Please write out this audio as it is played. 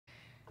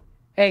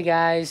Hey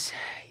guys,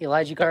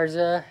 Elijah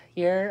Garza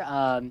here.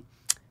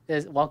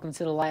 Welcome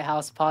to the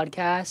Lighthouse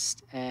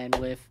podcast, and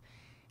with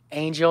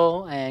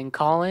Angel and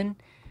Colin,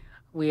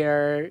 we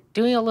are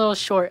doing a little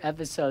short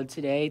episode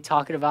today,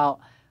 talking about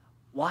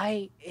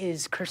why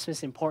is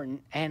Christmas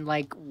important and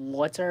like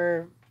what's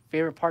our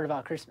favorite part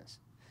about Christmas.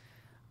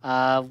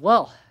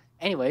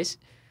 Anyways,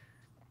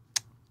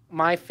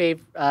 my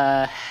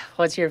favorite.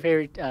 What's your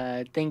favorite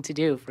thing to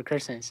do for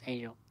Christmas,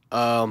 Angel?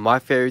 My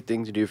favorite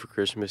thing to do for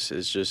Christmas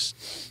is just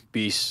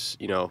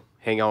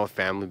hang out with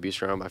family, be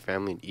surrounded by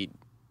family, and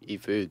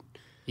eat food.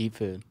 Eat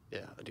food. Yeah,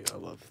 I do. I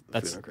love the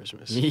That's- food on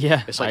Christmas.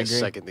 Yeah, It's I like a agree.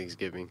 second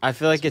Thanksgiving. I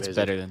feel like It's it's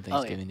amazing. better than Oh, yeah.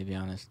 Thanksgiving, to be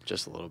honest.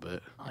 Just a little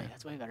bit. Oh yeah,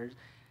 that's way better.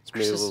 It's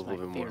maybe a Christmas is little my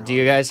bit more. favorite Do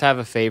you guys have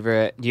a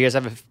favorite? Do you guys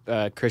have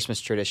a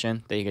Christmas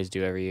tradition that you guys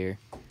do every year?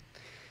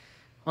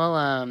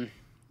 Well,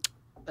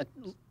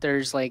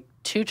 there's like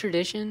two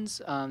traditions.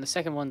 The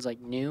second one's like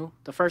new.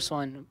 The first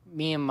one,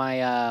 me and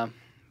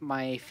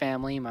my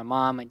family, my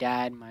mom, my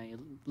dad, my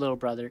little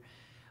brother,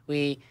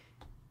 we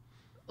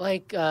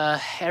like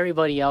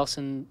everybody else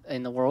in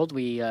the world.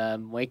 We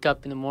wake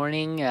up in the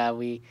morning.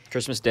 We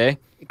Christmas Day?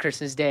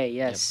 Christmas Day,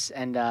 yes,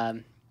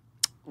 and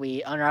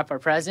we unwrap our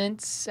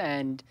presents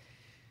and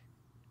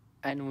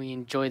we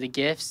enjoy the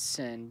gifts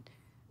and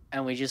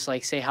we just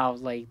like say how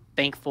like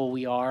thankful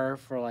we are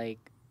for like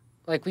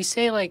we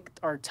say like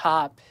our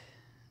top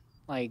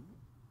like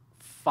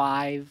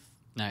five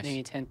Nice.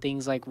 maybe 10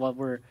 things like what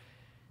we're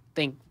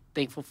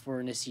thankful for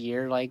in this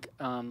year like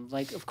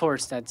of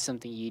course that's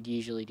something you'd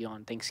usually do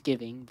on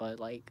Thanksgiving but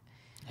like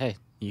Hey,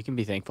 you can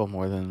be thankful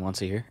more than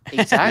once a year.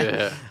 exactly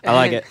Yeah, I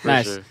like it. for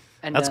Nice. sure.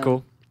 and, That's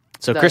cool.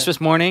 So the- Christmas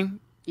morning.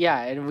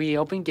 yeah, and we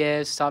open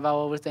gifts, talk about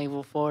what we're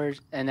thankful for,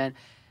 and then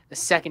the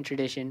second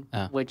tradition,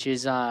 Oh. which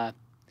is no,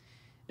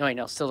 wait,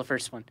 no, still the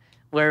first one,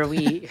 where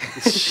we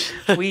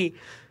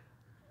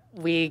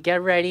we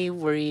get ready.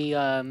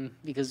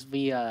 Because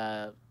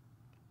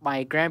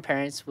my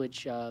grandparents,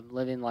 which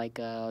live in like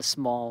a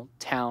small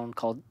town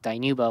called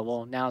Dinuba.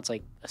 Well, now it's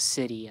like a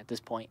city at this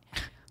point.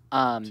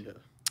 Yeah.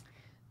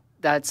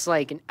 That's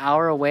like an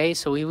hour away,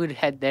 so we would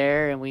head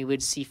there and we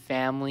would see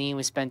family and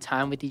we spend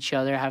time with each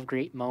other, have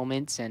great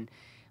moments, and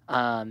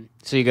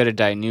So you go to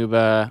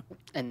Dinuba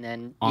and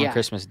then on yeah.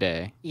 Christmas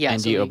Day. Yeah,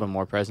 And so do you we- open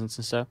more presents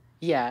and stuff?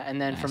 Yeah, and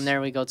then from Nice.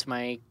 there we go to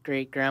my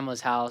great grandma's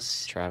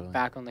house Traveling.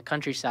 back on the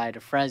countryside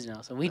of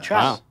Fresno. So we Wow.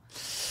 travel.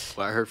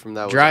 What I heard from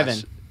that was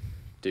Driving.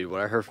 Dude,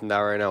 what I heard from that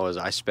right now is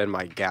I spend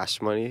my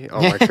gas money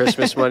on my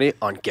Christmas money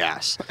on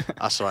gas.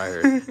 That's what I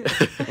heard.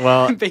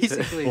 Well, Basically,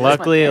 that's my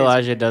luckily parents'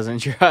 Elijah thing.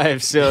 doesn't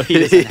drive, so he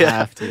doesn't Yeah.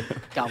 have to.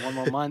 Got one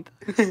more month.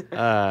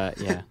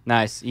 Yeah,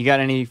 nice. You got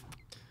any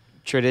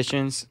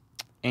traditions,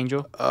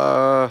 Angel?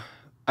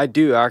 I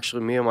do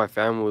actually. Me and my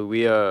family,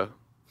 we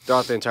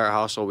throughout the entire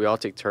household, we all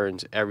take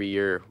turns every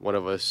year. One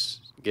of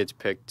us gets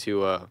picked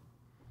to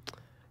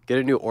get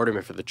a new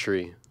ornament for the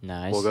tree.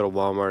 Nice. We'll go to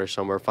Walmart or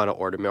somewhere, find an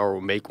ornament, or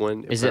we'll make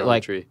one. and Is put it on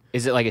like- the tree?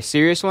 Is it like a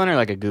serious one or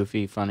like a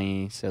goofy,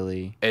 funny,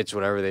 silly? It's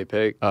whatever they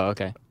pick. Oh,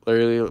 okay.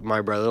 Literally,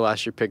 my brother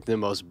last year picked the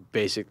most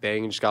basic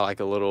thing. Just got like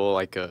a little,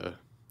 like a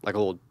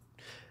little.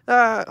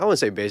 I wouldn't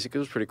say basic. It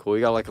was pretty cool.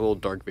 He got like a little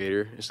Darth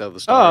Vader instead of the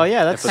star. Oh,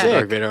 yeah, They that's put the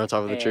Darth sick. Vader on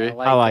top of the Hey, tree.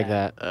 I like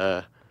that.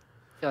 I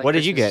feel like What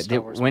did you Christmas get? and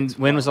Star Wars When ones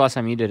when was the well. last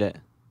time you did it?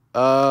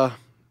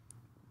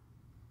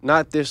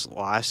 Not this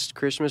last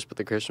Christmas, but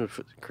the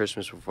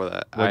Christmas before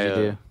that. What'd you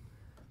do?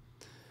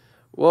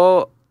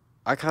 Well,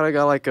 I kind of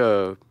got like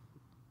a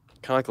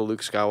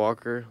Luke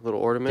Skywalker little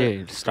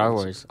ornament. Dude, Star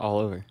Wars all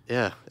over.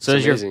 Yeah. It's So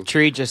is your amazing.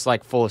 tree just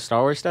like full of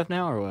Star Wars stuff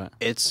now, or what?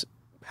 It's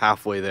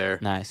halfway there.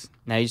 Nice.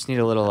 Now you just need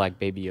a little like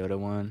Baby Yoda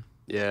one.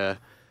 Yeah.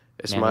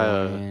 It's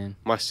Mandalorian.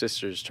 my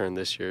sister's turn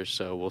this year,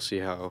 so we'll see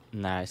how.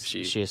 Nice.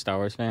 she- Is she a Star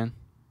Wars fan?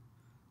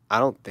 I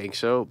don't think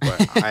so, but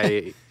me We'll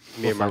and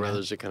my find out.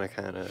 brothers are kind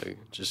of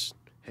just,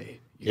 hey,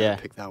 you Yeah.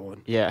 gotta pick that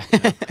one. Yeah.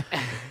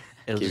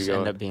 It'll Keep just going.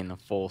 end up being a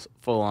full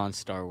on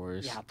Star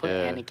Wars. Yeah, put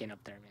Yeah. Anakin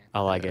up there, man.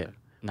 I like Yeah. it.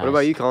 What about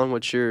you, Colin?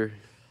 You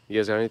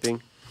guys got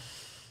anything?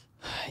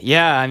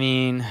 Yeah, I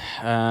mean,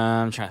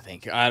 I'm trying to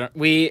think.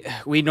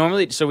 We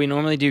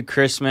normally do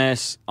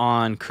Christmas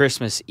on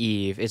Christmas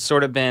Eve. It's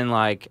sort of been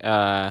like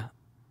the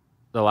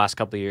last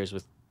couple of years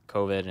with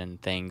COVID and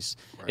things.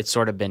 Right. It's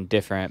sort of been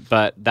different,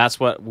 but that's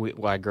what we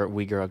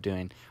grew up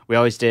doing. We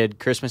always did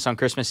Christmas on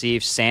Christmas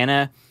Eve.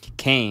 Santa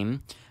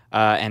came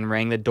and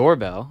rang the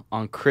doorbell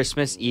on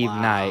Christmas Eve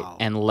night Wow.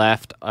 and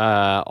left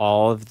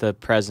all of the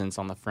presents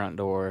on the front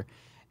door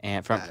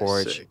and front That is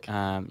porch. sick.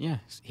 Yeah,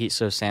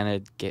 so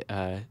Santa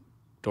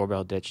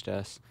doorbell ditched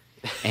us,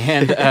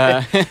 and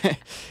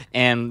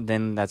and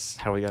then that's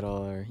how we got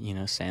all our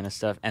Santa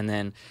stuff. And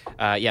then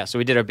so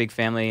we did our big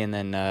family and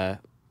then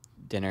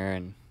dinner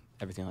and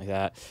everything like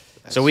that.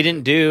 That's So we sick.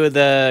 didn't do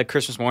the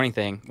Christmas morning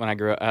thing when I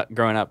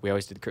growing up. We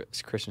always did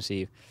Christmas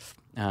Eve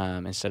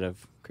instead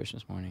of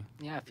Christmas morning.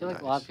 Yeah, I feel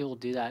like a lot Nice. of people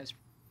do that. It's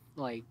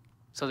like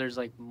so there's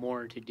like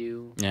more to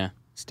do. Yeah,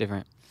 it's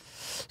different.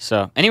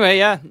 So anyway,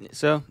 yeah.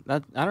 So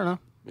that I don't know.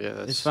 Yeah,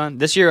 that's It's fun.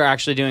 This year we're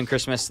actually doing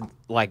Christmas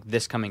like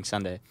this coming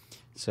Sunday.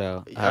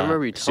 So I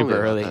remember you told me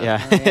super about early. that.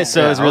 Yeah, Oh, yeah.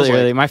 so Yeah, it's I was really like-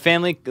 early. My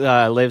family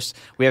lives.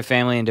 We have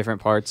family in different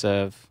parts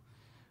of,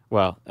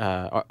 well,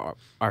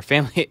 our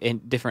family in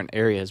different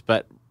areas,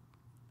 but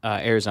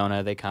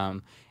Arizona they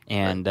come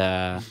and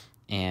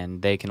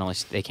they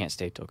can't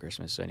stay till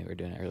Christmas, so anyway, we're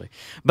doing it early.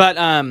 But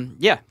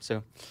yeah,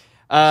 so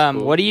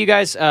cool. what do you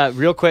guys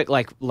real quick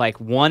like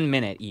 1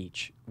 minute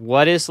each?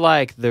 What is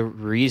like the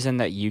reason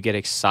that you get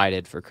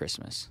excited for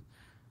Christmas?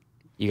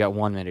 You got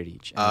 1 minute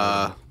each.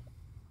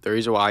 The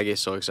reason why I get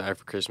so excited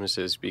for Christmas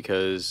is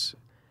because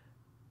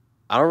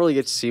I don't really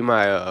get to see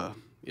my. You're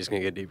just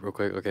gonna get deep real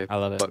quick, okay? I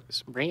love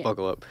it. Bring it.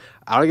 Buckle up.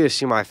 I don't get to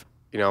see my,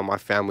 my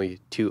family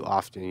too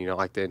often.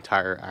 Like the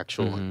entire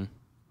actual Mhm.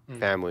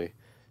 family.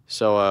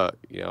 So,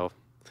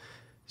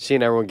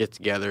 seeing everyone get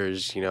together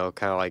is,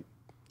 kind of like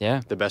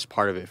Yeah, the best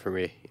part of it for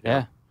me.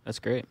 yeah, that's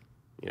great.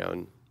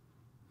 And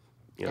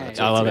Yeah, that's I it's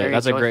love a it. very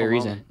That's a great joyful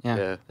reason. moment. Yeah,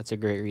 Yeah. that's a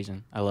great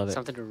reason. I love it.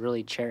 Something to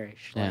really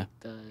cherish. Yeah. Like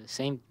the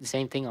same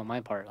thing on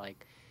my part.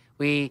 Like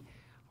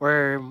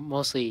we're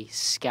mostly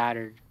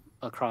scattered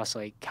across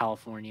like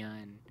California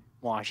and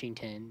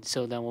Washington.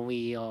 So then when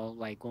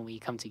we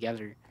come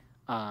together,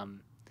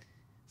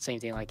 same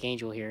thing like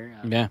Angel here.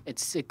 Yeah.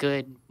 It's a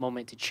good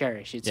moment to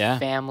cherish. It's Yeah.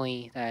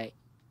 family that,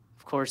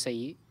 of course,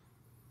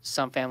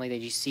 some family that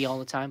you see all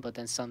the time, but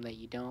then some that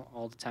you don't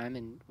all the time.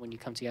 And when you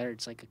come together,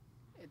 it's a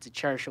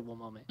cherishable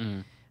moment.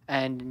 Mm.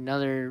 And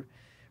another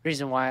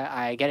reason why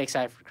I get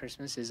excited for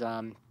Christmas is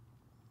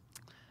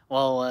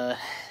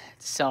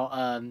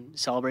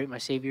celebrate my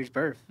Savior's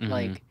birth. Mhm.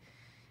 Like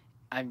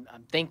I'm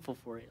thankful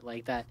for it.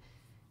 Like that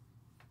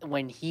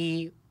when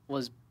he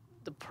was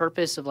the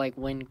purpose of like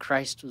when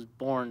Christ was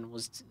born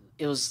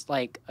it was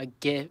like a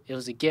gift. It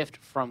was a gift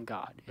from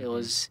God. It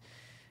was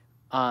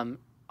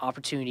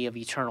opportunity of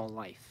eternal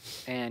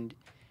life. And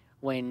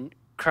when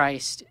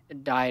Christ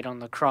died on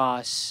the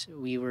cross,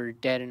 we were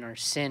dead in our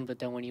sin, but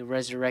then when he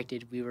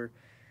resurrected, we were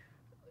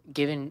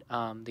given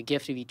the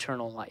gift of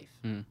eternal life.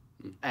 Mm.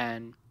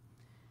 And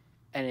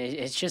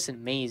it's just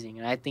amazing.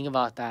 And I think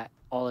about that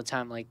all the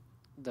time, like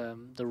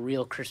the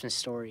real Christmas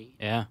story.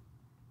 Yeah.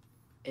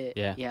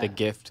 Yeah. The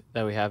gift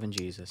that we have in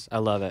Jesus. I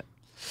love it.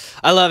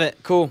 I love it.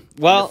 Cool.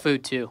 Well, the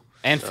food too.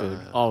 and food,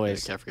 yeah,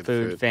 always. can't forget the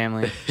Food, food.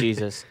 family,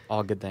 Jesus,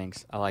 all good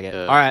things. I like it.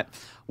 Yeah. All right.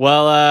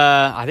 Well,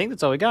 I think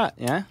that's all we got.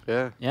 Yeah.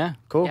 Yeah. Yeah.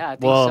 Cool. Yeah, I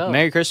think well, so.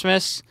 Merry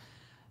Christmas.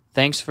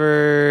 Thanks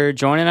for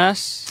joining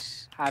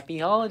us. Happy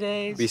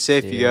holidays. Be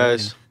safe, See you you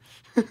guys.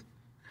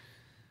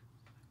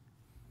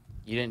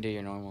 You didn't do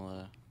your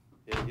normal.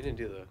 Yeah, you didn't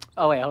do that.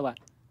 Oh wait, hold on.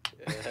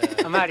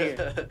 I'm out of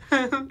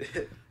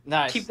here.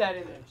 Nice. Keep that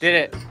in there. Did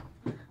it.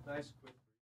 Nice.